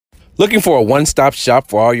Looking for a one-stop shop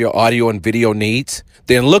for all your audio and video needs?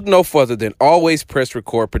 Then look no further than Always Press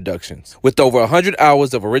Record Productions. With over 100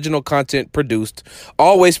 hours of original content produced,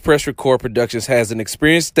 Always Press Record Productions has an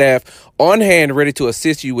experienced staff on hand ready to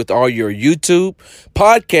assist you with all your YouTube,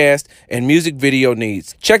 podcast, and music video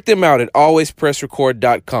needs. Check them out at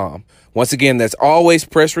alwayspressrecord.com. Once again, that's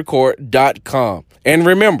alwayspressrecord.com. And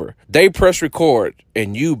remember, they press record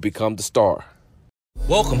and you become the star.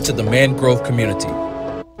 Welcome to the Mangrove Community.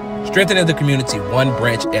 Strengthening the community one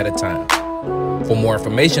branch at a time. For more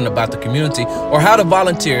information about the community or how to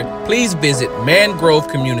volunteer, please visit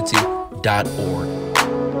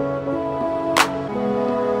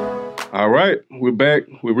mangrovecommunity.org. All right, we're back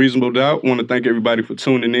with Reasonable Doubt. I want to thank everybody for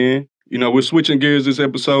tuning in. You know, we're switching gears this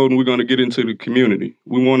episode, and we're going to get into the community.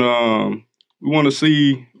 We want to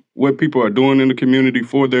see what people are doing in the community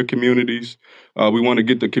for their communities. We want to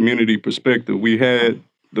get the community perspective. We had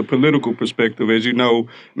the political perspective. As you know,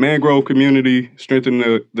 Mangrove Community, strengthen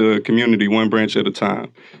the community one branch at a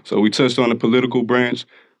time. So we touched on the political branch.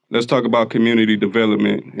 Let's talk about community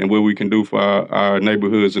development and what we can do for our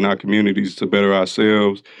neighborhoods and our communities to better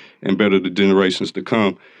ourselves and better the generations to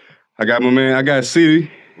come. I got City.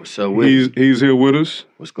 What's up with you? He's here with us.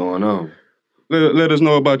 What's going on? Let us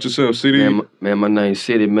know about yourself, City. Man, my name's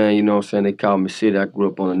City, man. You know what I'm saying? They call me City. I grew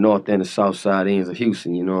up on the north and the south side ends of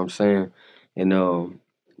Houston, you know what I'm saying? And,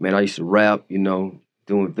 man, I used to rap, you know,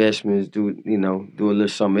 do investments, do a little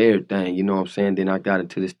something of everything, you know what I'm saying? Then I got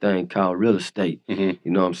into this thing called real estate, you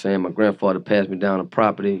know what I'm saying? My grandfather passed me down a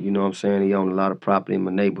property, you know what I'm saying? He owned a lot of property in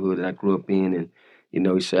my neighborhood that I grew up in, and, you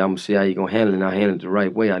know, he said, I'm going to see how you going to handle it, and I handled it the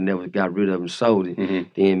right way. I never got rid of it and sold it.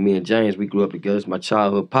 Then me and James, we grew up together. It's my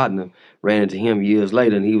childhood partner. Ran into him years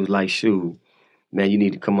later, and he was like, shoot, man, you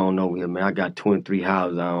need to come on over here, man. I got 23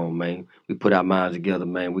 houses I own, man. We put our minds together,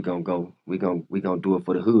 man. We gonna do it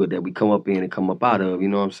for the hood that we come up in and come up out of, you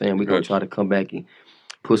know what I'm saying? We gonna try to come back and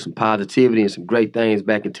put some positivity and some great things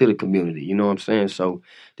back into the community, you know what I'm saying? So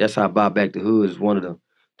that's how Buy Back the Hood is one of the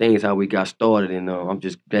things how we got started, and I'm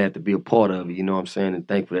just glad to be a part of it, you know what I'm saying? And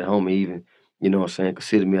thankful that homie even, you know what I'm saying,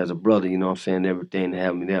 consider me as a brother, you know what I'm saying, everything to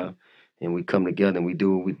have me there. And we come together and we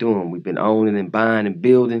do what we're doing. We've been owning and buying and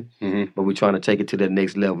building, but we're trying to take it to that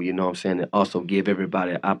next level, you know what I'm saying, and also give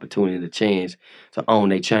everybody an opportunity and a chance to own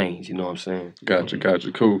their change, you know what I'm saying?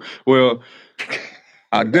 Gotcha, cool. Well,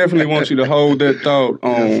 I definitely want you to hold that thought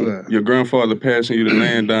on your grandfather passing you the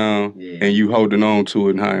land down and you holding on to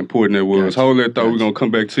it and how important that was. Hold that thought. We're going to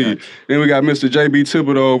come back to you. Then we got Mr. J.B.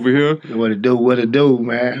 Thibodeau over here. What it do,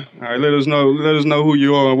 man? All right, let us know who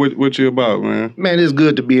you are and what you're about, man. Man, it's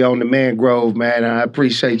good to be on the Mangrove, man. I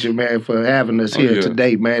appreciate you, man, for having us here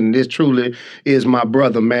today, man. And this truly is my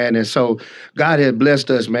brother, man. And so God has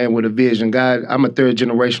blessed us, man, with a vision. God, I'm a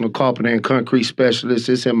third-generational carpenter and concrete specialist.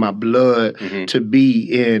 It's in my blood to be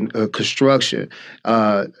in construction.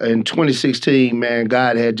 In 2016, man,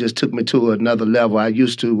 God had just took me to another level. I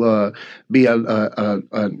used to be a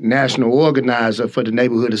national organizer for the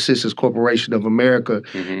Neighborhood Assistance Corporation of America.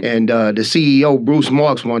 And the CEO, Bruce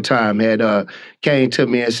Marks, one time had came to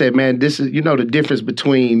me and said, man, this is, you know, the difference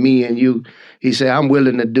between me and you. He said, I'm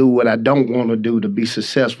willing to do what I don't want to do to be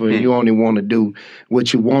successful, and you only want to do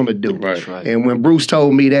what you want to do. Right. And when Bruce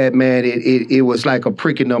told me that, man, it was like a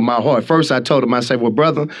pricking of my heart. First, I told him, I said, well,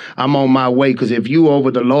 brother, I'm on my way, because if you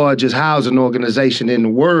over the largest housing organization in the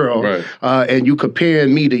world, and you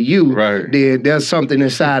comparing me to you, then there's something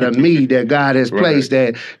inside of me that God has placed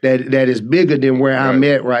that is bigger than where I'm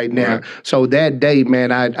at right now. So that day,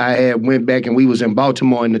 man, I had went back, and we was in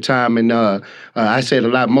Baltimore in the time, and I said a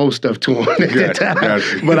lot more stuff to him at that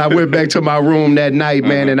time. But I went back to my room that night,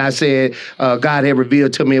 man, and I said, God had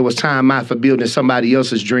revealed to me it was time out for building somebody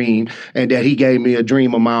else's dream, and that he gave me a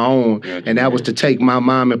dream of my own. And that was to take my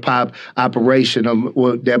mom and pop operation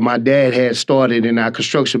that my dad had started in our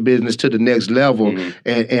construction business to the next level,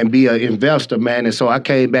 and be an investor, man. And so I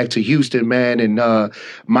came back to Houston, man, and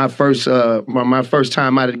my first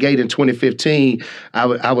time out of the gate in 2015,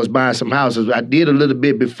 I was buying some houses. I did a little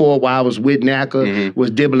bit before while I was with NACA,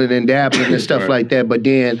 was dibbling and dabbling and stuff like that. But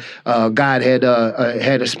then God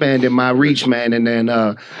had expanded my reach, man, and then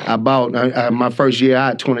I bought my first year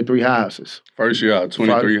out 23 houses. First year out,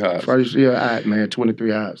 23 houses. First year out, man,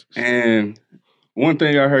 23 houses. And one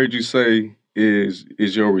thing I heard you say is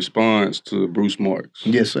your response to Bruce Marks.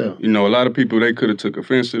 Yes, sir. You know, a lot of people, they could have took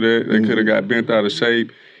offense to that. They could have got bent out of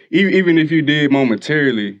shape. Even if you did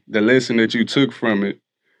momentarily, the lesson that you took from it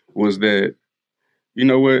was that, you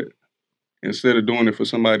know what, instead of doing it for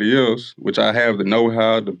somebody else, which I have the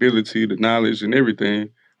know-how, the ability, the knowledge, and everything,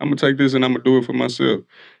 I'm going to take this and I'm going to do it for myself.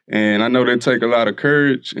 And I know that takes a lot of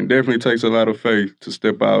courage and definitely takes a lot of faith to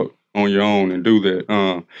step out on your own and do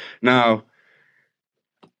that. Now,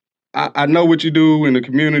 I know what you do in the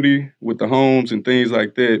community with the homes and things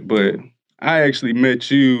like that, but I actually met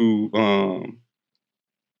you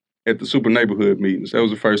at the Super Neighborhood meetings. That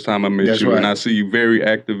was the first time I met you, and I see you very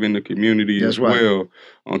active in the community as well,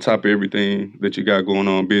 on top of everything that you got going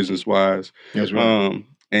on business-wise. That's right.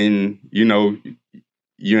 And, you know,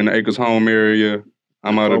 you're in the Acres Home area.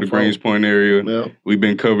 I'm out of the Greens Point area. Yep. We've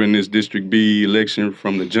been covering this District B election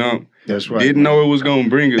from the jump. That's right. Didn't know it was going to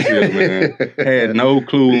bring us here, man. Had no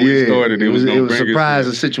clue when we started it was going to bring us here. It was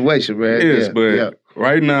a surprising situation, man. Yes, but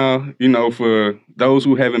right now, you know, for those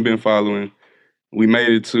who haven't been following, we made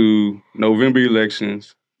it to November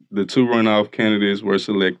elections. The 2 runoff candidates were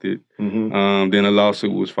selected. Then a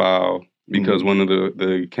lawsuit was filed because one of the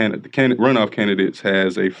runoff candidates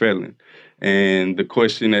has a felon. And the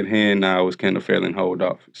question at hand now is, can the felon hold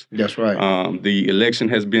office? That's right. The election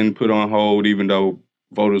has been put on hold, even though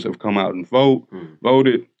voters have come out and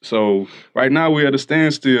voted. So right now we're at a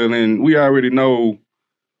standstill, and we already know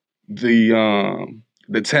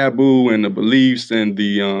the taboo and the beliefs and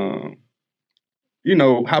the you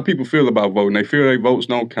know, how people feel about voting. They feel their votes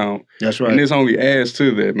don't count. That's right. And this only adds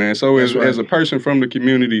to that, man. So as a person from the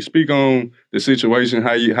community, speak on the situation,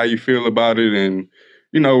 how you feel about it, and,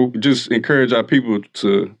 you know, just encourage our people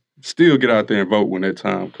to still get out there and vote when that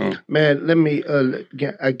time comes. Man, let me,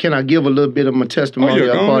 can I give a little bit of my testimony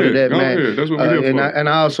part of that, man? Go ahead. That's what we're here for. And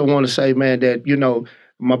I also want to say, man, that, you know,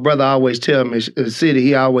 my brother always tell me,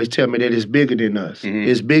 he always tell me that it's bigger than us.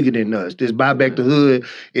 It's bigger than us. This Buy Back the Hood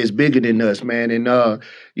is bigger than us, man. And,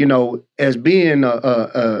 you know, as being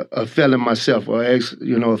a felon myself, or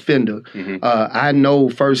offender, I know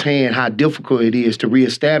firsthand how difficult it is to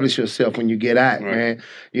reestablish yourself when you get out, man.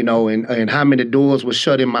 You know, and how many doors were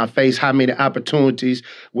shut in my face, how many opportunities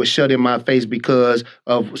were shut in my face because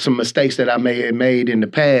of some mistakes that I may have made in the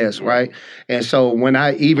past, right? And so when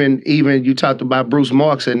I even you talked about Bruce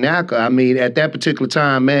Marks and NACA, I mean, at that particular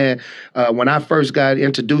time, man, when I first got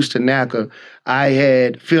introduced to NACA, I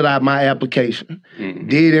had filled out my application,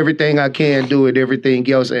 did everything I can do it, everything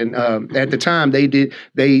else. And at the time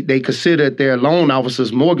they considered their loan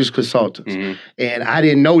officers mortgage consultants. And I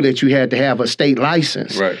didn't know that you had to have a state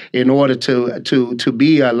license in order to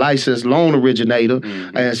be a licensed loan originator.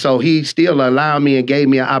 And so he still allowed me and gave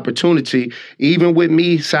me an opportunity, even with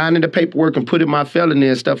me signing the paperwork and putting my felony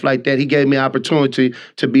and stuff like that, he gave me an opportunity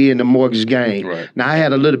to be in the mortgage game. Now I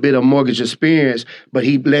had a little bit of mortgage experience, but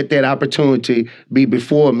he let that opportunity be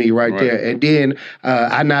before me there. And then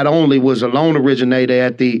I not only was a loan originator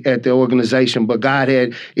at the organization, but God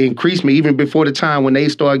had increased me even before the time when they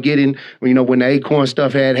started getting, you know, when the Acorn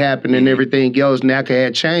stuff had happened and everything else, NACA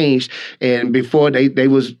had changed. And before they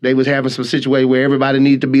was having some situation where everybody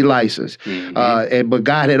needed to be licensed. But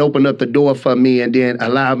God had opened up the door for me and then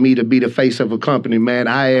allowed me to be the face of a company, man.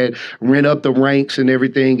 I had ran up the ranks and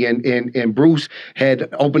everything, and Bruce had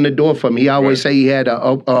opened the door for me. He always say he had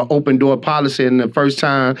an open door policy. And the first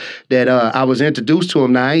time that I was introduced to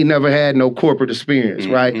him, now I ain't never had no corporate experience,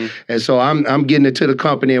 right? And so I'm getting into the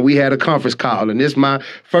company, and we had a conference call, and this is my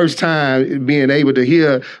first time being able to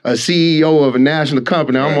hear a CEO of a national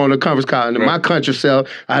company. I'm on a conference call, and my country self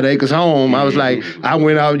out of Acres Home, I was like, I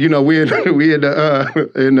went out, you know, we in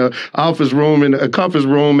the office room, in a conference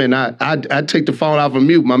room, and I take the phone off of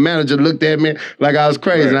mute. My manager looked at me like I was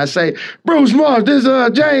crazy, and I say, Bruce Marks, this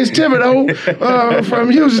is James Thibodeau from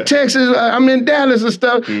Houston, Texas. I'm in Dallas and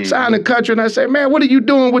stuff, signing the country. And I said, man, what are you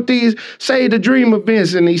doing with these Save the Dream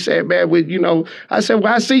events? And he said, man, I said,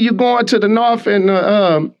 well, I see you going to the north and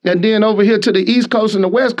then over here to the East Coast and the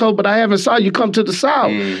West Coast, but I haven't saw you come to the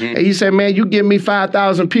South. And he said, man, you give me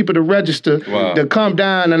 5,000 people to register to come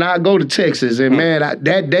down, and I go to Texas. And man,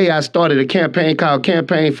 that day I started a campaign called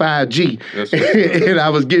Campaign 5G. And I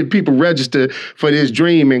was getting people registered for this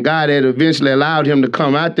dream, and God had eventually allowed him to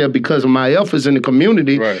come out there because of my efforts in the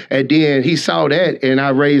community. And then he saw that, and I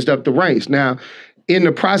raised up the ranks. Now, in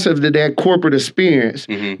the process of that corporate experience,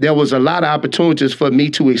 there was a lot of opportunities for me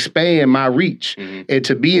to expand my reach and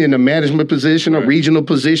to be in a management position, a regional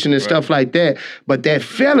position, and stuff like that. But that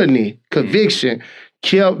felony conviction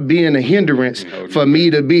kept being a hindrance for me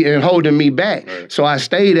to be and holding me back. So I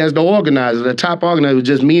stayed as the organizer, the top organizer, was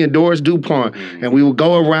just me and Doris DuPont. And we would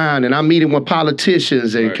go around, and I'm meeting with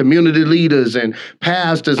politicians and community leaders and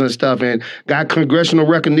pastors and stuff, and got congressional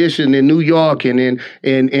recognition in New York and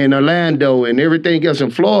in Orlando and everything else in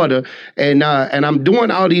Florida. And I'm doing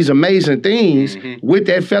all these amazing things with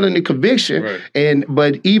that felony conviction.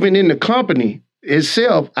 But even in the company,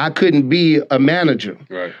 itself, I couldn't be a manager,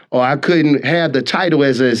 or I couldn't have the title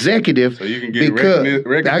as an executive. So you can get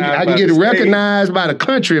recognized. I can get recognized by the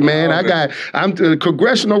country, man. I'm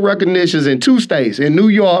congressional recognitions in 2 states, in New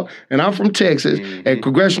York, and I'm from Texas, and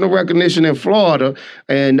congressional recognition in Florida,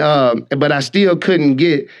 and but I still couldn't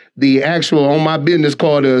get the actual on my business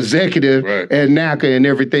card, the executive at NACA and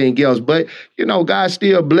everything else. But you know, God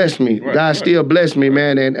still blessed me. God still blessed me,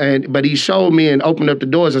 man. But He showed me and opened up the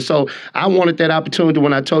doors. And so I wanted that opportunity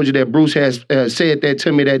when I told you that Bruce has said that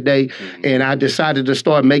to me that day, and I decided to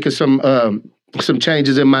start making some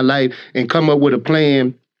changes in my life and come up with a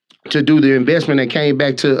plan to do the investment, and came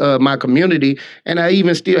back to my community, and I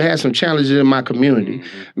even still had some challenges in my community.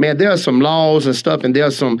 Man, there are some laws and stuff, and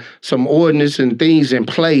there's some ordinance and things in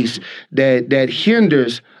place that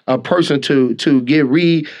hinders a person to get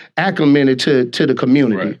reacclimated to the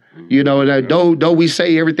community. You know, though we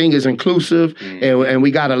say everything is inclusive and we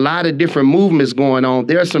got a lot of different movements going on,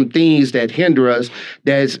 there are some things that hinder us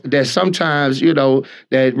that sometimes, you know,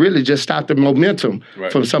 that really just stop the momentum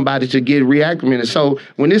from somebody to get reacclimated. So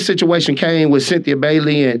when this situation came with Cynthia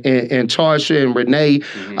Bailey and Tarsha and Renee,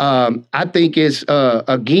 I think it's,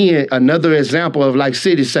 again, another example of, like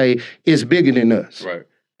City say, it's bigger than us.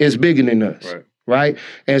 It's bigger than us. Right?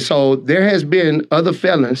 And so there has been other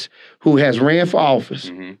felons who has ran for office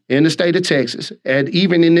in the state of Texas. And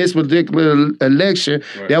even in this particular election,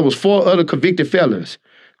 there was 4 other convicted felons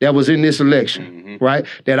that was in this election, right?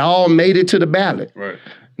 That all made it to the ballot.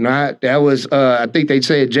 Now, that was, I think they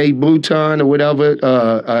said Jay Bluton or whatever.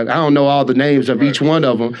 I don't know all the names of each one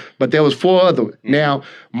of them, but there was 4 other. Now,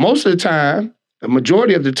 most of the time, the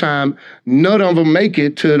majority of the time, none of them make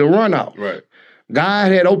it to the runoff.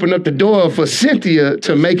 God had opened up the door for Cynthia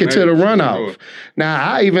to make it to the runoff. Now,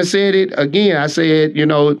 I even said it again. I said, you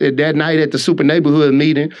know, that night at the Super Neighborhood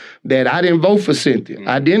meeting that I didn't vote for Cynthia.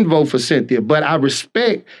 I didn't vote for Cynthia, but I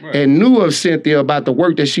respect and knew of Cynthia about the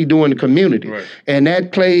work that she do in the community. And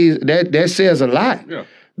that says a lot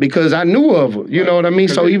because I knew of her. You know what I mean?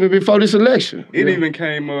 So even before this election. It even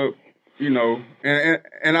came up, you know,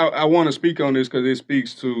 and I want to speak on this because it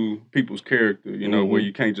speaks to people's character, you know, where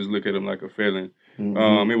you can't just look at them like a felon.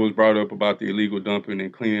 It was brought up about the illegal dumping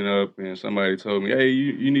and cleaning up, and somebody told me, hey,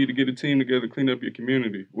 you need to get a team together to clean up your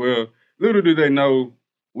community. Well, little do they know,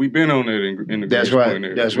 we've been on that in the That's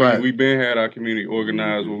right. That's right. We've been had our community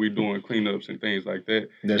organized where we're doing cleanups and things like that.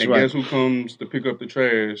 That's and right. Guess who comes to pick up the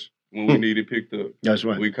trash when we need it picked up? That's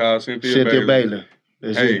right. We call Cynthia Bailey.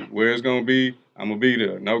 That's hey, it. where it's going to be, I'm going to be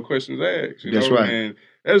there. No questions asked. That's right. And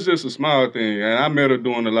that's just a small thing. And I met her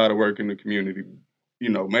doing a lot of work in the community. You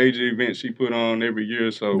know, major events she put on every year.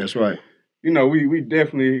 So that's right. You know, we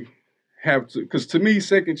definitely have to, because to me,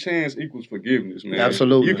 second chance equals forgiveness, man.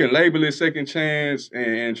 Absolutely. You can label it second chance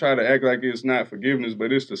and try to act like it's not forgiveness,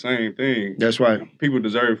 but it's the same thing. That's right. People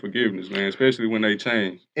deserve forgiveness, man, especially when they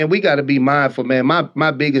change. And we got to be mindful, man.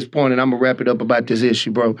 My biggest point, and I'm going to wrap it up about this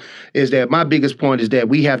issue, bro, is that my biggest point is that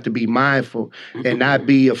we have to be mindful and not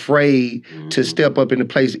be afraid to step up in the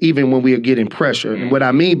place even when we are getting pressure. And what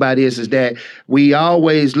I mean by this is that we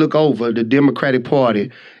always look over the Democratic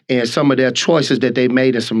Party and some of their choices that they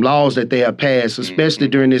made and some laws that they have passed, especially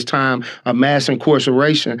during this time of mass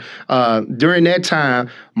incarceration. During that time,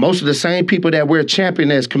 most of the same people that we're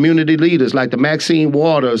championing as community leaders, like the Maxine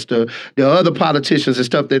Waters, the other politicians and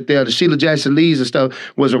stuff that the Sheila Jackson Lees and stuff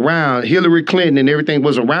was around, Hillary Clinton and everything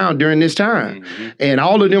was around during this time. And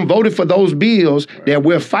all of them voted for those bills that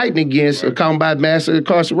we're fighting against combat mass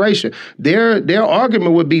incarceration. Their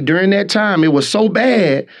argument would be during that time, it was so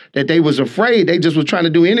bad that they was afraid. They just was trying to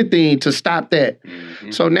do anything to stop that.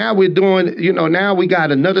 So now we're doing, you know, now we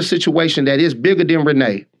got another situation that is bigger than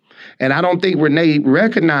Renee. And I don't think Renee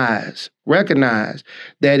recognized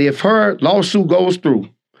that if her lawsuit goes through,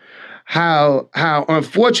 how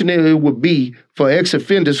unfortunate it would be for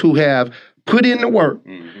ex-offenders who have put in the work,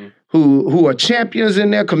 who are champions in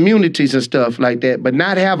their communities and stuff like that, but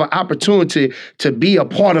not have an opportunity to be a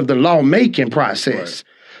part of the lawmaking process.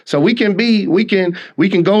 So we can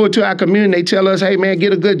go into our community. They tell us, hey man,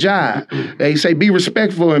 get a good job. They say be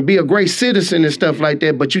respectful and be a great citizen and stuff like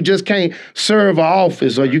that. But you just can't serve an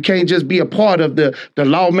office, or you can't just be a part of the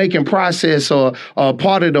lawmaking process or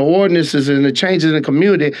part of the ordinances and the changes in the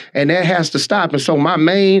community. And that has to stop. And so my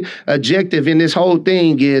main objective in this whole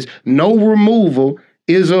thing is no removal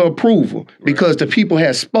is an approval because the people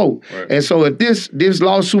have spoke. And so if this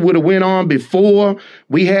lawsuit would have went on before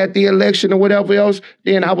we had the election or whatever else,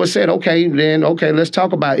 then I would have said, okay, let's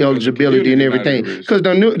talk about eligibility and everything. Because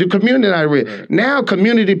the community not ready. Now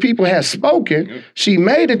community people have spoken. She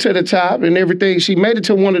made it to the top and everything. She made it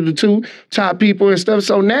to one of the 2 top people and stuff.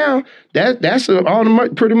 So now that's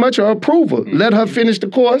pretty much an approval. Let her finish the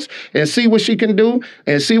course and see what she can do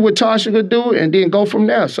and see what Tasha could do and then go from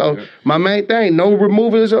there. So my main thing, no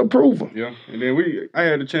removal is approval. Yeah, and then I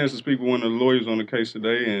had a chance to speak with one of the lawyers on the case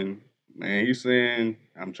today, and man, he's saying,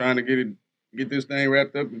 I'm trying to get this thing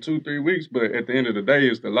wrapped up in 2-3 weeks, but at the end of the day,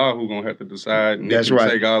 it's the law who's gonna have to decide, and that's it can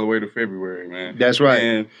right. take all the way to February, man. That's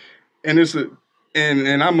right. And it's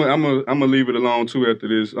and I'm gonna leave it alone too after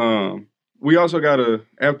this. We also gotta,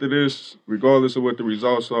 after this, regardless of what the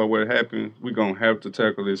results are, what happened, we're gonna have to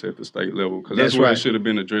tackle this at the state level because that's where it should have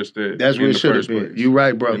been addressed at. That's where it should have been. You're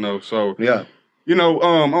right, bro. You know, so yeah. You know,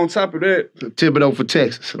 on top of that, Thibodeau for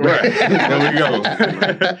Texas. Right. There we go.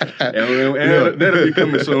 and that'll be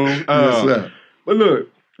coming soon. But look,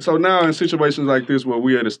 so now in situations like this where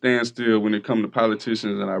we at a standstill when it comes to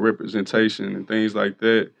politicians and our representation and things like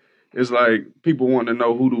that, it's like people want to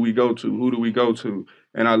know who do we go to?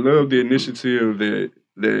 And I love the initiative that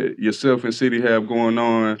yourself and City have going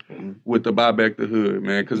on with the Buy Back the Hood,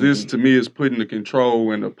 man. Because this, to me, is putting the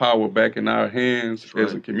control and the power back in our hands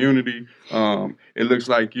as a community. It looks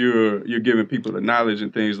like you're giving people the knowledge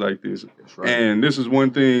and things like this. And this is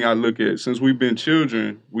one thing I look at. Since we've been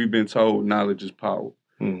children, we've been told knowledge is power.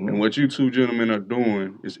 And what you two gentlemen are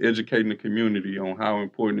doing is educating the community on how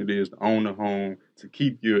important it is to own a home, to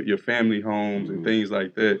keep your family homes and things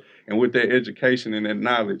like that. And with that education and that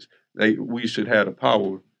knowledge, we should have the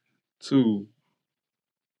power to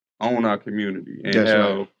own our community and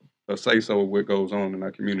have a say-so of what goes on in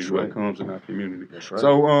our community, what comes in our community. That's right.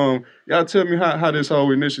 So, y'all tell me how this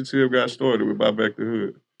whole initiative got started with Buy Back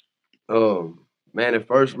the Hood. Man, at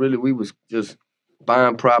first, really, we was just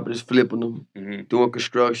buying properties, flipping them, doing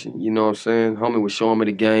construction, you know what I'm saying? Homie was showing me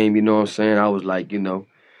the game, you know what I'm saying? I was like, you know,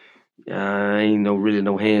 I ain't really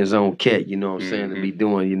no hands-on cat, you know what I'm saying, to be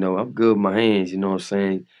doing, you know, I'm good with my hands, you know what I'm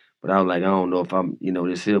saying? But I was like, I don't know if I'm, you know,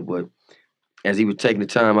 this here, but as he was taking the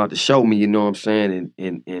time out to show me, you know what I'm saying,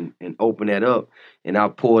 and open that up, and I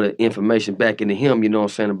pour the information back into him, you know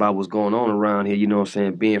what I'm saying, about what's going on around here, you know what I'm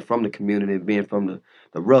saying, being from the community, being from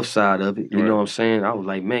the rough side of it, you know what I'm saying? I was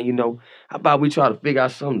like, man, you know, how about we try to figure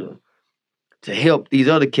out something to help these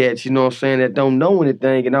other cats, you know what I'm saying, that don't know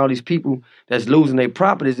anything, and all these people that's losing their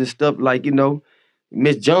properties and stuff, like, you know,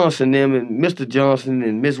 Miss Johnson them and Mr. Johnson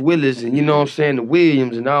and Miss Willis and, you know what I'm saying, the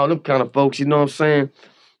Williams and all them kind of folks, you know what I'm saying?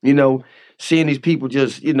 You know, seeing these people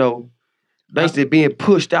just, you know, basically being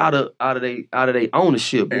pushed out of their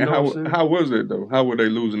ownership. You know how was it though? How were they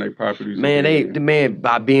losing their properties? Man,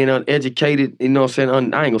 by being uneducated, you know what I'm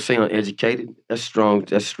saying? I ain't gonna say uneducated. That's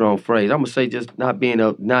a strong phrase. I'm gonna say just not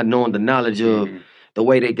knowing the knowledge of the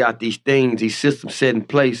way they got these things, these systems set in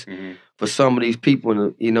place for some of these people in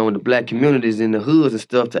the, you know, in the black communities, in the hoods and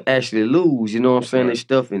stuff, to actually lose, you know what I'm saying, their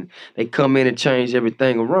stuff, and they come in and change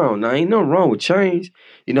everything around. Now, ain't nothing wrong with change,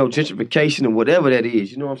 you know, gentrification and whatever that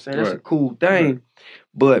is, you know what I'm saying, that's a cool thing,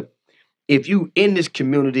 but if you in this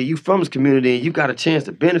community, you from this community, and you got a chance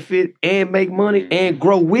to benefit and make money and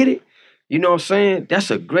grow with it, you know what I'm saying,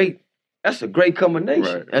 that's a great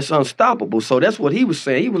combination. That's unstoppable. So that's what he was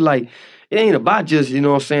saying. He was like, it ain't about just, you know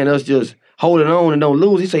what I'm saying, us just holding on and don't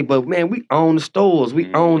lose. He say, but man, we own the stores.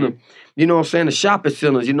 We own the, you know what I'm saying, the shopping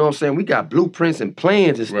centers. You know what I'm saying? We got blueprints and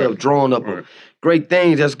plans and stuff drawn up of great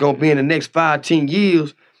things that's going to be in the next 5-10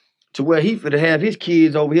 years, to where he finna have his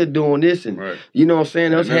kids over here doing this, and you know what I'm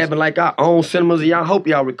saying, us having like our own cinemas, and y'all hope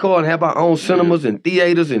y'all record and have our own cinemas and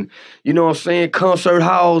theaters and, you know what I'm saying, concert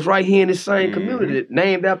halls right here in this same community,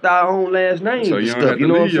 named after our own last names. So you don't have to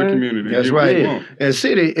leave your community. That's right. And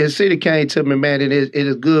City came to me, man, and it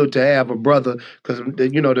is good to have a brother, because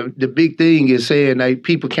you know the big thing is saying that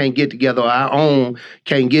people can't get together, our own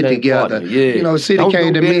can't get together. You know, City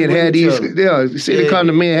came to me and had these, City come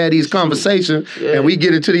to me and had these conversations, and we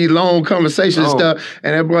get into these long conversation stuff,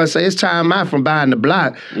 and that brother say, it's time out from buying the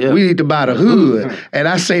block. We need to buy the hood. And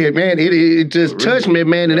I said, man, it just touched me,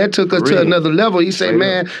 man, and that took us to another level. He said,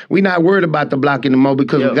 man, we not worried about the block anymore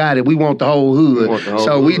because we got it. We want the whole hood.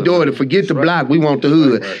 So we doing it. Forget the block. We want the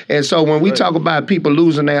hood. And so when we talk about people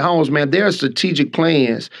losing their homes, man, there are strategic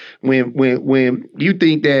plans when you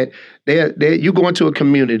think that you go into a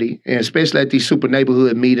community, and especially at these super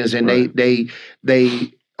neighborhood meetings, and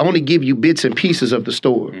they only give you bits and pieces of the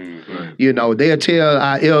story. You know, they'll tell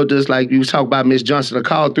our elders, like you talk about Miss Johnson, to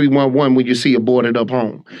call 311 when you see a boarded up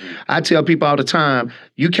home. I tell people all the time,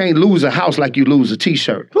 you can't lose a house like you lose a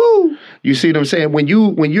t-shirt. You see what I'm saying? When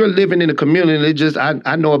you're living in a community, it just,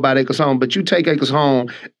 I know about Acres Home, but you take Acres Home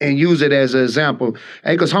and use it as an example.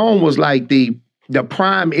 Acres Home was like the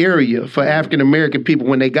prime area for African-American people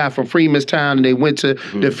when they got from Freemanstown and they went to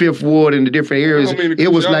the Fifth Ward and the different areas.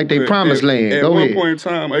 It was like their promised land. At one point in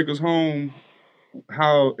time, Acres Home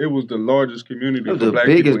how it was the largest community for the black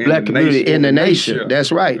biggest people black community in the nation. Yeah.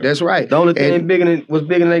 That's right. That's right. The only thing was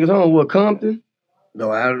bigger than Acres Home was Compton. No,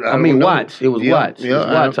 I mean Watts. It was Watts. Yeah,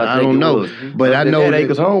 Watts, I think don't know. was. But I know that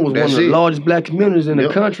Acres Home was one of the largest black communities in the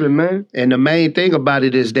country, man. And the main thing about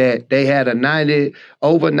it is that they had a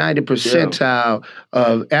over 90 percentile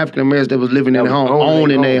of African Americans that was living in their home,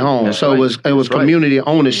 owning their home. So it was community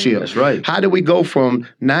ownership. That's right. How did we go from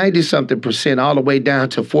 90-something% all the way down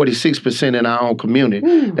to 46% in our own community?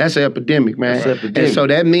 Ooh. That's an epidemic, man. That's epidemic. And so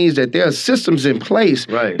that means that there are systems in place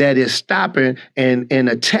that is stopping and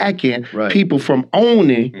attacking people from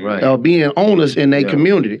owning or being owners in their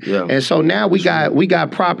community. Yeah. And so now we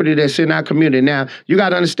got property that's in our community. Now you got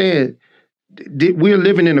to understand, we're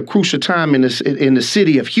living in a crucial time in the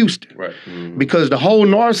city of Houston, because the whole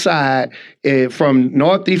north side, from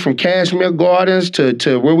northeast, from Cashmere Gardens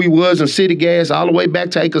to where we was in City Gas, all the way back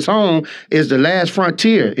to Acres Home, is the last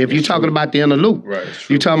frontier. If you're talking about the inner loop,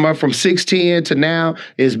 you're talking about from 610 to now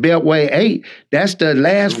is Beltway 8. That's the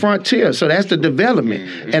last frontier. So that's the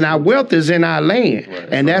development, and our wealth is in our land,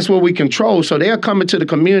 and that's what we control. So they're coming to the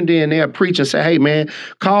community and they're preaching, say, "Hey, man,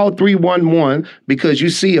 call 311 because you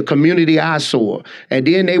see a community eyesore." And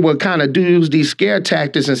then they will kind of use these scare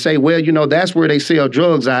tactics and say, "Well, you know, that's where they sell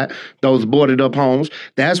drugs at, those boarded up homes.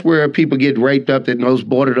 That's where people get raped up in those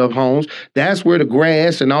boarded up homes. That's where the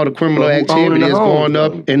grass and all the criminal activity is going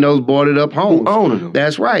up in those boarded up homes." Who owning them?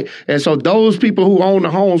 That's right. And so those people who own the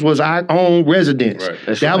homes was our own residents.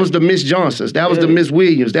 That was the Miss Johnsons. That was the Miss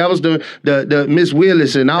Williams. That was the Miss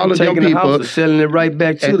Willis and all of them people. The house and selling it right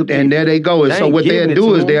back to the people. And there they go. And so what they'll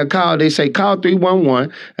do is they say call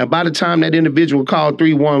 311, and by the time that individual called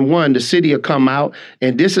 311, the city will come out,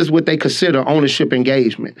 and this is what they consider ownership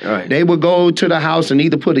engagement. They will go to the house and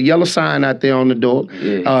either put a yellow sign out there on the door,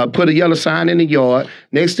 put a yellow sign in the yard.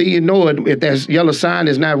 Next thing you know, if that yellow sign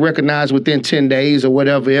is not recognized within 10 days or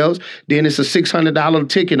whatever else, then it's a $600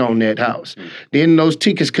 ticket on that house. Then those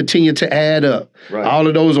tickets continue to add up, all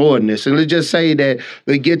of those ordinances. And let's just say that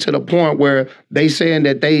they get to the point where they saying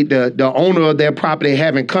that the owner of their property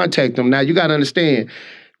haven't contacted them. Now, you got to understand,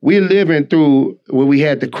 we're living through where we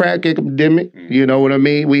had the crack epidemic, you know what I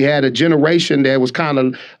mean? We had a generation that was kind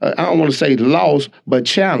of, I don't want to say lost, but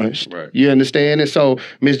challenged, you understand? And so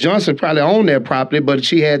Miss Johnson probably owned that property, but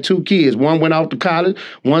she had 2 kids. One went off to college,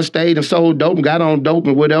 one stayed and sold dope and got on dope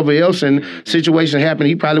and whatever else, and situation happened.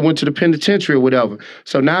 He probably went to the penitentiary or whatever.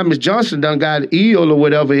 So now Miss Johnson done got ill or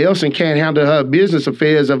whatever else and can't handle her business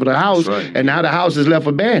affairs of the house, and now the house is left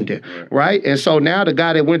abandoned, right? And so now the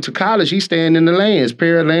guy that went to college, he's staying in the lands,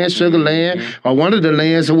 Pearland, Sugar Land, or one of the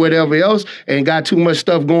lands or whatever else, and got too much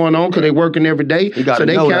stuff going on because they working every day. He got so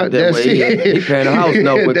they count that way. He paying a house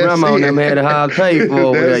note, but grandma and them had a house paid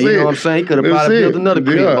for. You know what I'm saying? He could have probably built another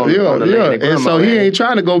crib on the land. And so he ain't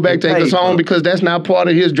trying to go back to Acres Home because that's not part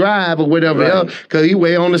of his drive or whatever else, because he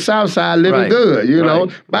way on the south side living good, you know,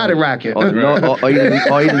 body rocking. Or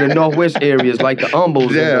even the northwest areas like the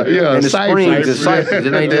Humbles and the Springs and Cypress.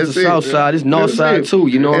 It ain't just the south side, it's north side too,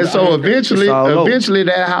 you know. And so eventually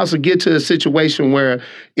that house will get to a situation where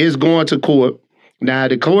it's going to court. Now,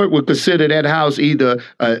 the court would consider that house either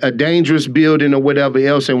a dangerous building or whatever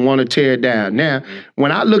else and want to tear it down. Now,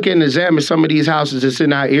 when I look and examine some of these houses that's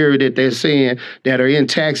in our area that they're saying that are in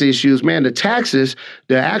tax issues, man, the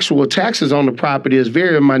actual taxes on the property is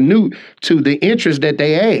very minute to the interest that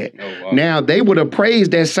they add. Oh, wow. Now, they would appraise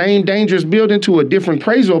that same dangerous building to a different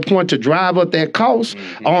appraisal point to drive up that cost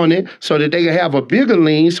on it so that they can have a bigger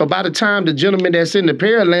lien. So by the time the gentleman that's in the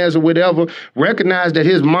Pearlands or whatever recognize that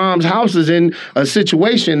his mom's house is in a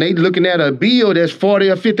situation, they looking at a bill that's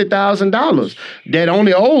 $40,000 or $50,000 that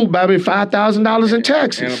only owe probably $5,000 in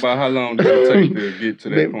taxes. And about how long does it take to get to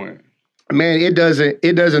that point? Man, it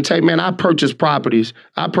doesn't take, man, I purchased property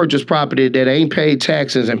that ain't paid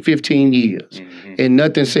taxes in 15 years. And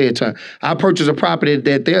nothing said to them. I purchased a property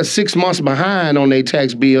that they're 6 months behind on their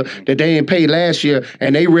tax bill that they ain't paid last year,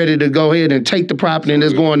 and they ready to go ahead and take the property and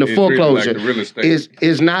it's going to foreclosure. Really like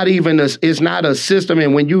it's not a system.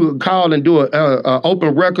 And when you call and do a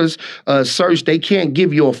open records search, they can't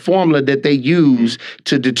give you a formula that they use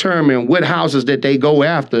to determine what houses that they go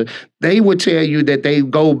after. They would tell you that they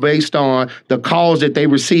go based on the calls that they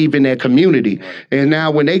receive in their community. And now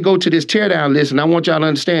when they go to this teardown list, and I want y'all to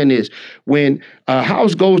understand this, when a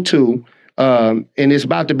house goes to and it's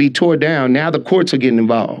about to be tore down, now the courts are getting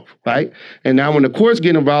involved, right? And now when the courts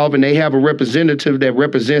get involved and they have a representative that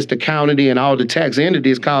represents the county and all the tax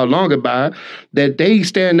entities called Longaby, that they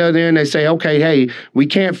stand there and they say, okay, hey, we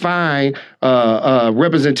can't find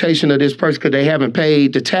representation of this person because they haven't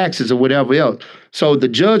paid the taxes or whatever else. So the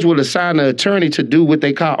judge will assign an attorney to do what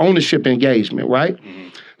they call ownership engagement, right?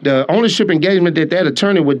 the ownership engagement that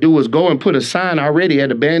attorney would do is go and put a sign already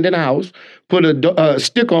at abandoned house, put a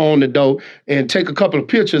sticker on the door, and take a couple of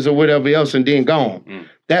pictures or whatever else, and then gone.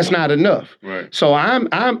 That's not enough. Right. So I'm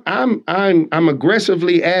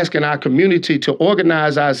aggressively asking our community to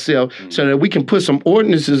organize ourselves so that we can put some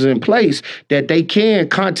ordinances in place that they can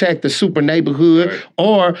contact the super neighborhood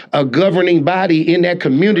or a governing body in that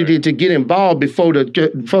community to get involved before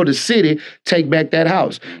the city take back that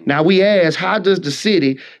house. Now we ask, how does the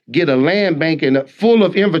city get a land bank full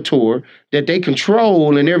of inventory that they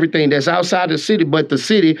control and everything that's outside the city, but the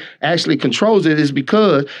city actually controls it? Is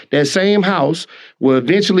because that same house will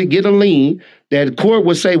eventually get a lien that the court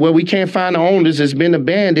would say, well, we can't find the owners, it's been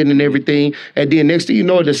abandoned and everything, and then next thing you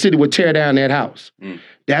know, the city would tear down that house.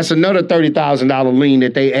 That's another $30,000 lien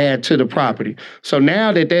that they add to the property. So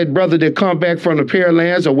now that brother that come back from the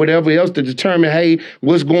Pearlands or whatever else to determine, hey,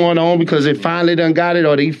 what's going on because it finally done got it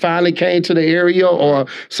or he finally came to the area, or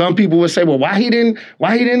some people would say, well, why he didn't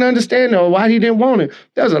understand it or why he didn't want it.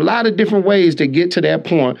 There's a lot of different ways to get to that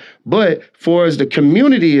point. But for as the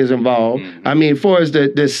community is involved, I mean, for as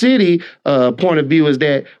the city point of view is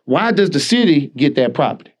that, why does the city get that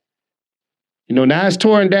property? You know, now it's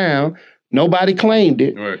torn down. Nobody claimed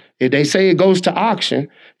it. Right. If they say it goes to auction,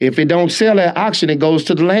 if it don't sell at auction, it goes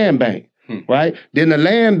to the land bank, right? Then the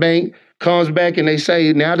land bank comes back and they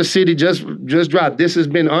say, now the city just dropped. This has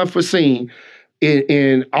been unforeseen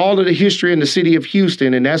in all of the history in the city of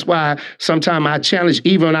Houston. And that's why sometimes I challenge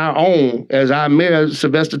even our own, as our mayor,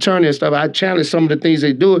 Sylvester Turner and stuff, I challenge some of the things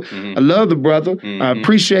they do. I love the brother. I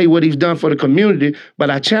appreciate what he's done for the community, but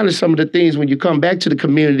I challenge some of the things when you come back to the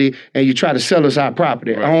community and you try to sell us our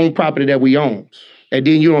property, our own property that we own. And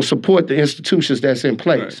then you don't support the institutions that's in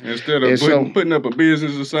place. Right. Instead of putting up a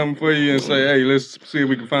business or something for you and say, hey, let's see if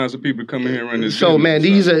we can find some people to come in here and run this So,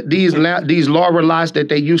 business. man, these Laura lots that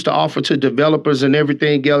they used to offer to developers and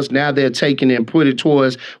everything else, now they're taking and put it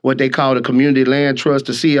towards what they call the Community Land Trust,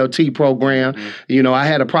 the CLT program. You know, I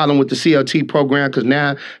had a problem with the CLT program because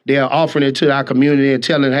now they're offering it to our community and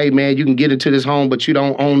telling, hey, man, you can get into this home, but you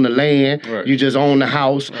don't own the land. You just own the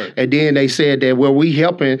house. And then they said that, well, we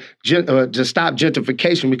helping to stop gentrification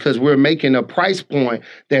because we're making a price point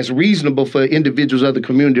that's reasonable for individuals of the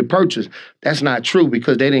community to purchase. That's not true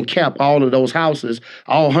because they didn't cap all of those houses.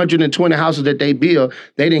 All 120 houses that they built,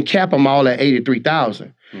 they didn't cap them all at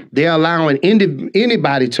 $83,000. They're allowing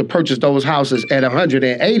anybody to purchase those houses at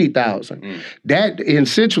 $180,000. That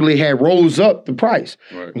essentially had rose up the price.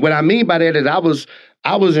 What I mean by that is I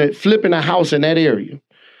was flipping a house in that area.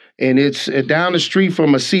 And it's down the street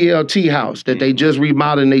from a CLT house that they just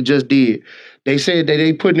remodeled and they just did. They said that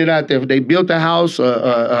they putting it out there. They built a house,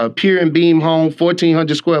 a pier and beam home,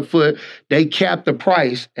 1,400 square foot. They capped the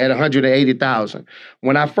price at $180,000.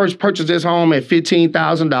 When I first purchased this home at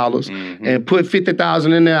 $15,000 and put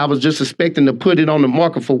 $50,000 in there, I was just expecting to put it on the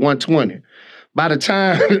market for $120,000. By the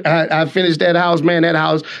time I finished that house, man,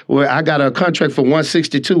 where I got a contract for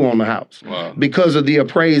 $162,000 on the house because of the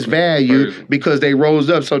appraised value, because they rose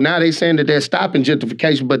up. So now they saying that they're stopping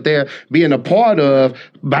gentrification, but they're being a part of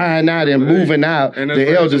buying out and moving out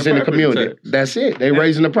the elders in the community. Tax. That's it. They're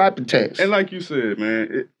raising the property tax. And like you said,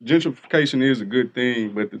 man, gentrification is a good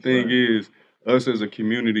thing, but the thing is, us as a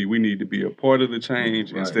community, we need to be a part of the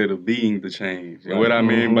change instead of being the change. And what I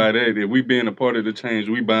mean by that, if we being a part of the change,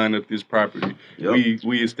 we buying up this property.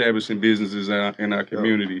 We establishing businesses in our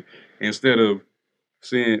community instead of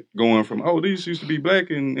going from, oh, these used to be black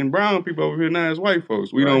and brown people over here, now it's white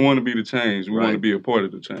folks. We don't want to be the change. We want to be a part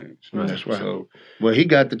of the change. That's right. So, well, he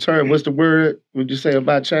got the term. What's the word would you say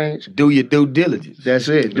about change? Do your due diligence. That's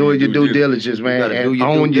it. Do your due diligence, man. And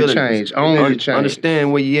own your change. Own your change.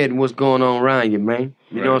 Understand where you at and what's going on around you, man.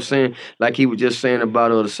 You know what I'm saying? Like he was just saying about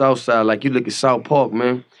the South Side. Like you look at South Park,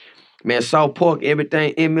 man. Man, South Park,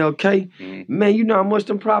 everything, MLK. Man, you know how much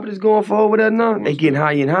them properties going for over there now? They getting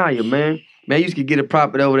higher and higher, man. Man, you used to get a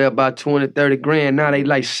property over there about 20, 30 grand. Now they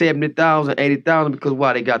like 70,000, 80,000 because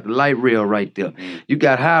why? They got the light rail right there. You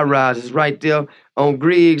got high rises right there on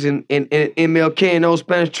Griggs and MLK and Old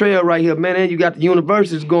Spanish Trail right here, man. And you got the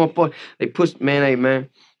universities going for. They push, man, hey, man.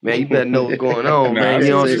 Man, you better know what's going on, man. You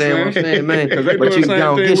know what I'm saying? What I'm saying, man. But you can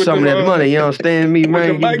go and get some of that money, you understand me,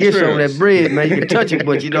 man? You can get some of that bread, man. You can touch it,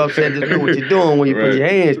 but you know what I'm saying? Just know what you're doing when you put your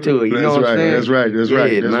hands to it. You know what I'm saying? That's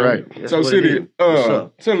right. So, City,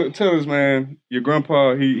 tell us, man, your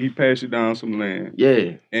grandpa, he passed you down some land.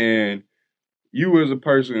 Yeah. And you as a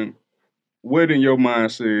person, what in your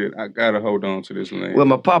mind said, I gotta hold on to this land? Well,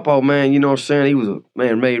 my papa, man, you know what I'm saying? He was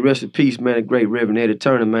may rest in peace, man, a great Reverend Eddie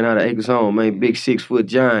Turner, man, out of Acres Home, man, big 6-foot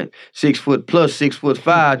giant, 6 foot plus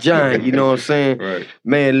 6'5" giant, you know what I'm saying?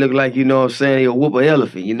 Man, look like, you know what I'm saying, he'll whoop an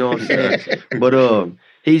elephant, you know what I'm saying? But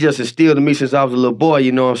he just instilled in me since I was a little boy,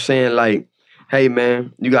 you know what I'm saying? Like, hey,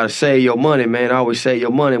 man, you got to save your money, man. I always save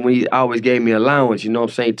your money. When he always gave me allowance, you know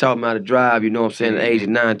what I'm saying? He taught me how to drive, you know what I'm saying, at the age of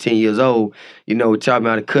 9, 10 years old. You know, he taught me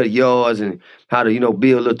how to cut yards and how to, you know,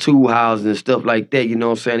 build little tool houses and stuff like that, you know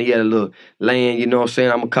what I'm saying? He had a little land, you know what I'm saying?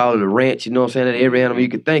 I'm going to call it a ranch, you know what I'm saying? That every animal you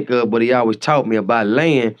could think of, but he always taught me about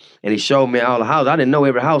land, and he showed me all the houses. I didn't know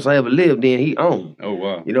every house I ever lived in, he owned. Oh,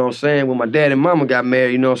 wow. You know what I'm saying? When my dad and mama got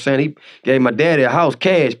married, you know what I'm saying? He gave my daddy a house,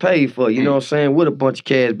 cash, paid for, you know what I'm saying? With a bunch of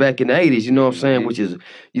cash back in the 80s, you know what I'm saying? Which is,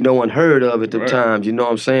 you know, unheard of at the times, you know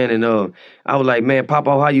what I'm saying? And I was like, man,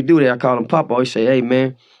 Papa, how you do that? I call him Papa. He say, hey,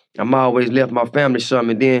 man, I'm always left my family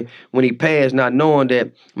something. And then when he passed, not knowing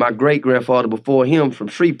that my great-grandfather before him from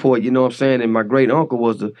Shreveport, you know what I'm saying, and my great-uncle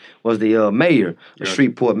was the mayor of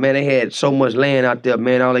Shreveport. Man, they had so much land out there,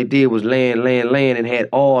 man. All they did was land, and had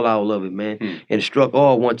all of it, man. And it struck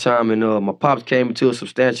all one time, and my pops came into a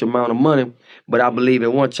substantial amount of money. But I believe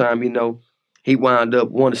at one time, you know, he wound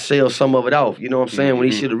up wanting to sell some of it off, you know what I'm saying, when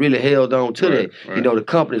he should have really held on to that. You know,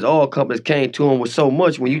 all companies came to him with so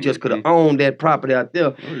much when you just could have owned that property out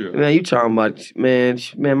there. Man, you talking about, man,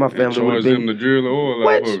 my family would have been... the drill oil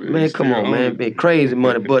what? Man, come on, man. Been crazy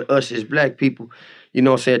money, but us as black people, you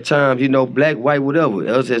know what I'm saying, at times, you know, black, white, whatever,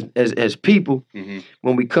 us as people,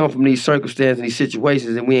 when we come from these circumstances and these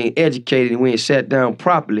situations and we ain't educated and we ain't sat down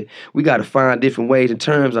properly, we got to find different ways in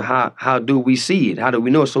terms of how do we see it, how do we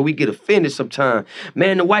know it, so we get offended sometimes.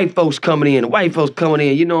 Man, the white folks coming in,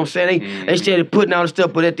 you know what I'm saying, they started putting out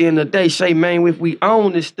stuff, but at the end of the day, say, man, if we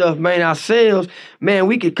own this stuff, man, ourselves, man,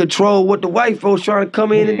 we can control what the white folks trying to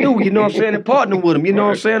come in and do, you know what I'm saying, and partner with them, you know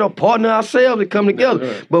what I'm saying, or partner ourselves and come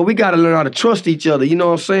together. But we got to learn how to trust each other. You know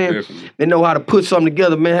what I'm saying? Definitely. They know how to put something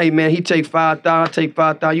together, man. Hey, man, he take 5,000, I take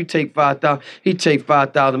 5,000, you take 5,000, he take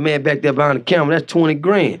 5,000. Man, back there behind the camera, that's 20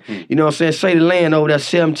 grand. You know what I'm saying? Say the land over there,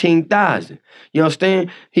 17,000. You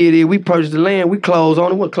understand? Here it is. We purchased the land. We close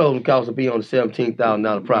on it. What closing cost to be on the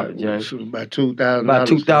 $17,000 property, James? About $2,000. About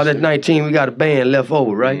 $2,000. That's 19. We got a band left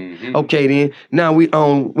over, right? Okay, then. Now we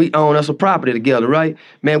own us a property together, right?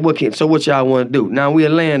 Man, what y'all want to do? Now we a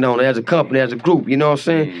landowner as a company, as a group. You know what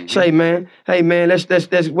I'm saying? Say, man, hey, man,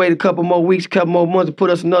 let's wait a couple more weeks, couple more months to put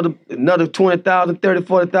us another 20,000, 30,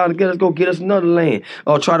 40,000 together. Let's go get us another land,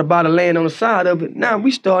 or try to buy the land on the side of it. Now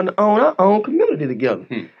we starting to own our own community together.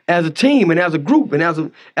 As a team and as a group and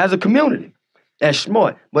as a community. That's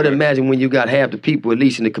smart. But imagine when you got half the people, at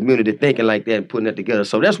least in the community, thinking like that and putting that together.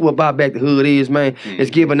 So that's what Buy Back the Hood is, man. It's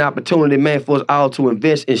giving opportunity, man, for us all to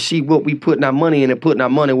invest and see what we putting our money in and putting our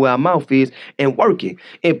money where our mouth is and working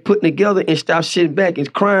and putting together and stop sitting back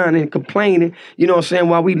and crying and complaining, you know what I'm saying,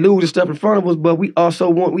 while we losing stuff in front of us, but we also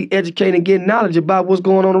we educate and get knowledge about what's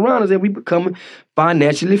going on around us and we becoming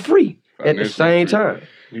financially free at the same time.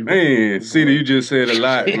 Man, Cedar, you just said a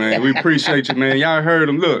lot, man. We appreciate you, man. Y'all heard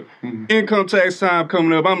him. Look, income tax time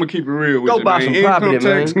coming up. I'm going to keep it real with you, buy man. some property, income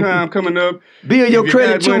tax time coming up. Build your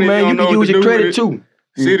credit too, man. You can use your credit too.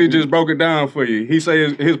 Cedar just broke it down for you. He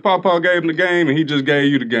said his papa gave him the game, and he just gave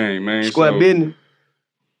you the game, man. Square business.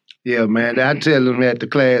 Yeah, man. I tell them at the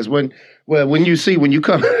class, when you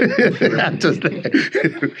come,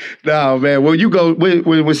 no, man. When you go,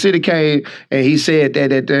 when City came and he said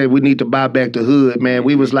that we need to buy back the hood, man,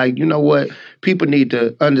 we was like, you know what? People need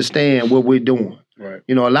to understand what we're doing. Right.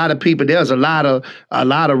 You know, a lot of people. There's a lot of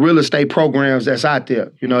real estate programs that's out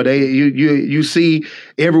there. You know, you see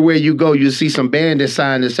everywhere you go, you see some bandit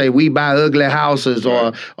signs that say we buy ugly houses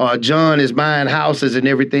or John is buying houses and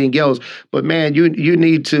everything else. But man, you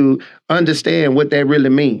need to understand what that really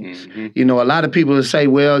means. You know, a lot of people will say,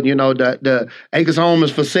 well, you know, the Acres Home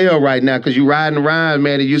is for sale right now because you riding around,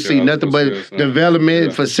 man, and you see nothing but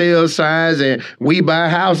development for sale signs and we buy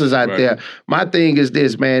houses out there. My thing is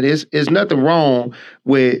this, man, it's nothing wrong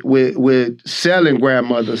with selling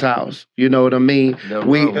grandmother's house. You know what I mean?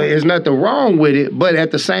 There's nothing wrong with it, but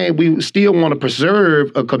at the same, we still want to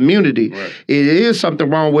preserve a community. Right. It is something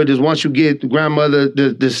wrong with it is once you get grandmother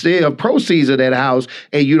the sale proceeds of that house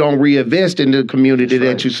and you don't reinvest in the community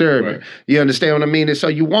that you serve. Right. You understand what I mean? And so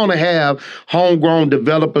you want to have homegrown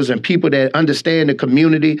developers and people that understand the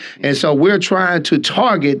community. And so we're trying to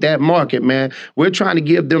target that market, man. We're trying to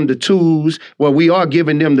give them the tools. Well, we are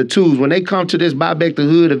giving them the tools. When they come to this Buy Back the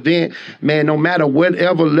Hood event, man, no matter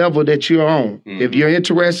whatever level that you're on, if you're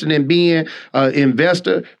interested in being an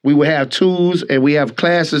investor, we will have tools and we have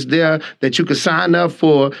classes there that you can sign up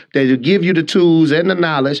for that will give you the tools and the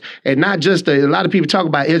knowledge, and not just a lot of people talk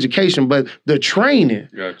about education, but the training.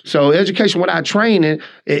 Gotcha. So education without training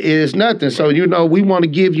is nothing. So, you know, we want to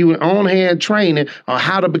give you an on-hand training on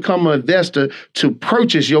how to become an investor to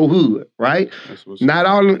purchase your hood, right? Not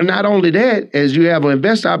only that, as you have an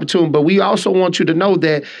investor opportunity, but we also want you to know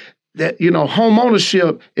that home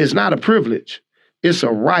ownership is not a privilege. It's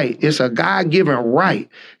a right. It's a God-given right.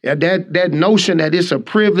 That notion that it's a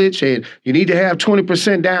privilege and you need to have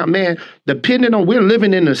 20% down, man, depending on, we're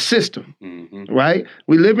living in a system, right?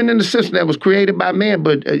 We're living in a system that was created by man,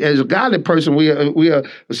 but as a godly person, we are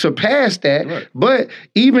surpassed that. Right. But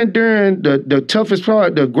even during the toughest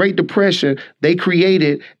part, the Great Depression, they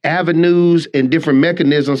created avenues and different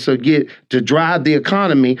mechanisms to drive the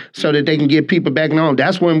economy so that they can get people back home.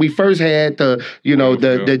 That's when we first had the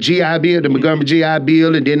GI Bill, the Montgomery GI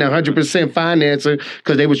Bill, and then the 100% financing,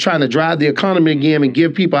 because they was trying to drive the economy again and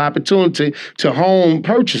give people opportunity to home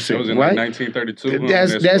purchasing. That was in right? 1932.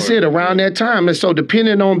 That's it, around that time. And so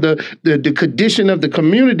depending on the condition of the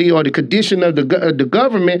community or the condition of the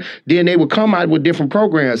government, then they would come out with different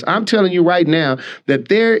programs. I'm telling you right now that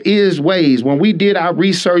there is ways. When we did our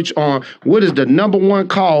research on what is the number one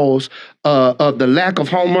cause of the lack of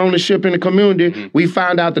home ownership in the community, we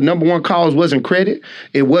found out the number one cause wasn't credit,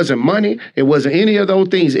 it wasn't money, it wasn't any of those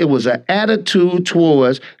things. It was an attitude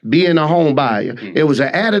towards being a home buyer. It was an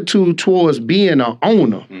attitude towards being an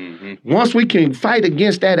owner. Once we can fight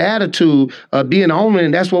against that attitude of being an owner,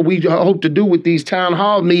 and that's what we hope to do with these town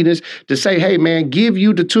hall meetings, to say, hey man, give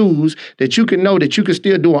you the tools that you can know that you can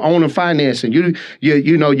still do an owner financing. You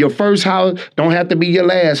know, your first house don't have to be your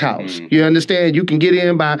last house. You understand? You can get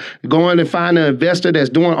in by going and find an investor that's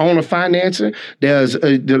doing owner financing. There's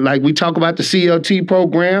like we talk about the CLT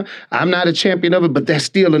program. I'm not a champion of it, but that's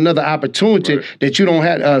still another opportunity that you don't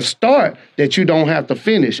have start that you don't have to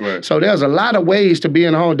finish. So there's a lot of ways to be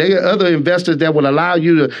in a home. There are other investors that will allow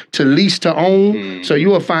you to lease to own. So you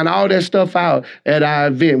will find all that stuff out at our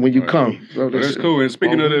event when you come. So that's cool. And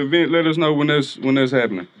speaking of the event, let us know when that's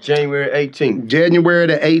happening. January 18th. January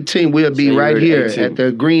the 18th, we'll be right here at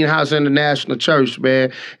the Greenhouse International Church,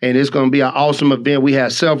 man. And it's going to be an awesome event. We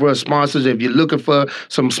have several sponsors. If you're looking for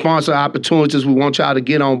some sponsor opportunities, we want y'all to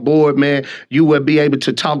get on board, man. You will be able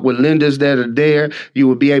to talk with lenders that are there. You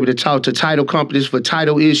will be able to talk to title companies for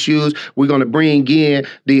title issues. We're going to bring in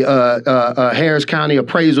the Harris County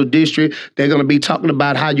Appraisal District. They're going to be talking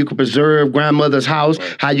about how you can preserve grandmother's house,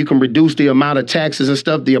 how you can reduce the amount of taxes and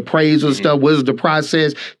stuff, the appraisal and stuff, what is the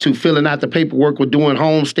process to filling out the paperwork with doing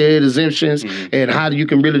homestead exemptions, and how you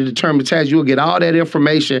can really determine tax. You'll get all that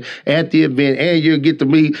information at the event, and you'll get to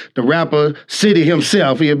meet the rapper City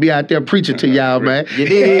himself. He'll be out there preaching to y'all, man. You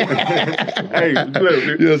did. Hey,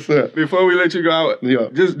 look, yes, sir. Before we let you go out,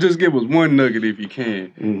 just give us one nugget if you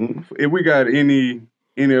can. If we got any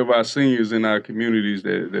of our seniors in our communities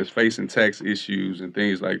that's facing tax issues and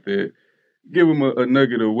things like that, give them a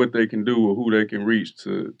nugget of what they can do or who they can reach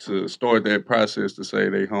to start that process to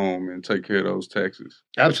save their home and take care of those taxes.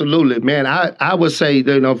 Absolutely, man. I would say,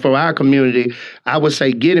 for our community, I would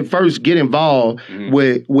say get involved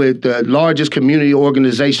with the largest community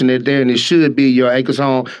organization that's there, and it should be your Acres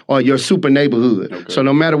Home or your super neighborhood. Okay. So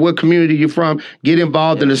no matter what community you're from, get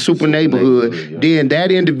involved in the super neighborhood. Then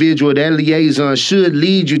that individual, that liaison should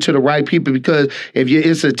lead you to the right people, because if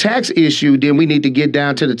it's a tax issue, then we need to get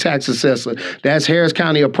down to the tax assessor. That's Harris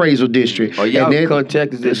County Appraisal District. Or y'all can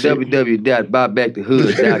contact us at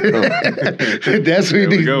www.buybackthehood.com. That's what you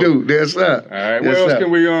need to do. That's up. All right. Where else can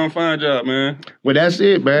we find y'all, man? Well, that's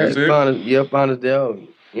it, man. Find us there.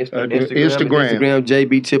 Instagram.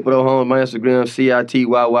 JB Thibodeau Home. My Instagram,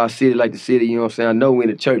 CITYY City, like the city, you know what I'm saying? I know we're in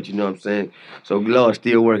the church, you know what I'm saying? So Lord's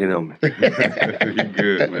still working on me. You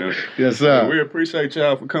good, man. Yes, sir. We appreciate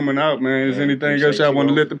y'all for coming out, man. Is anything else y'all want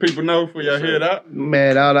to let the people know before y'all head out?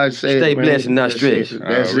 Man, all I say stay blessed and not stressed.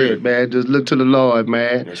 That's it, man. Just look to the Lord,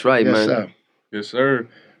 man. That's right, man. Sir. Yes, sir.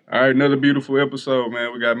 All right, another beautiful episode,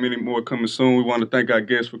 man. We got many more coming soon. We want to thank our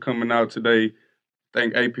guests for coming out today.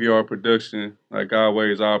 Thank APR Production, like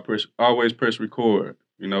always, always press record.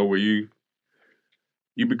 You know, where you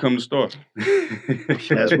become the star.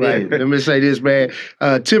 That's right. Let me say this, man.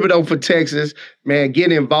 Thibodeau for Texas, man.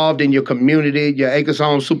 Get involved in your community, your Acres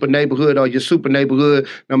Home super neighborhood or your super neighborhood.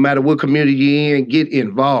 No matter what community you're in, get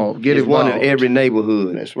involved. It's one in every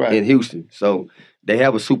neighborhood. That's right. In Houston. So they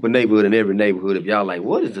have a super neighborhood in every neighborhood. If y'all like,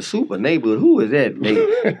 what is the super neighborhood? Who is that?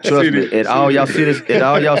 Trust me, at all y'all cities, at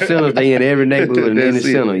all y'all centers, they in every neighborhood and in the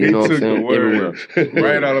center. You know what I'm saying? Everywhere.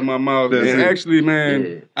 Right out of my mouth. And actually,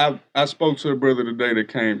 man, I spoke to a brother today that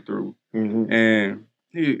came through, and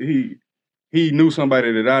he knew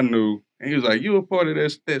somebody that I knew. And he was like, "You a part of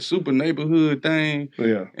that super neighborhood thing?"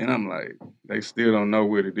 Yeah. And I'm like, they still don't know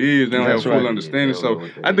what it is. They don't have full understanding. So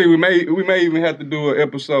I think we may even have to do an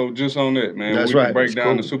episode just on that, man. That's we right. can break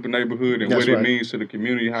down the super neighborhood and what it means to the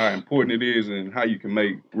community, how important it is, and how you can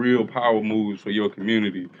make real power moves for your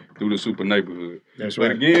community through the super neighborhood. That's right.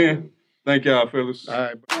 But again, thank y'all, fellas. All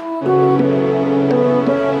right.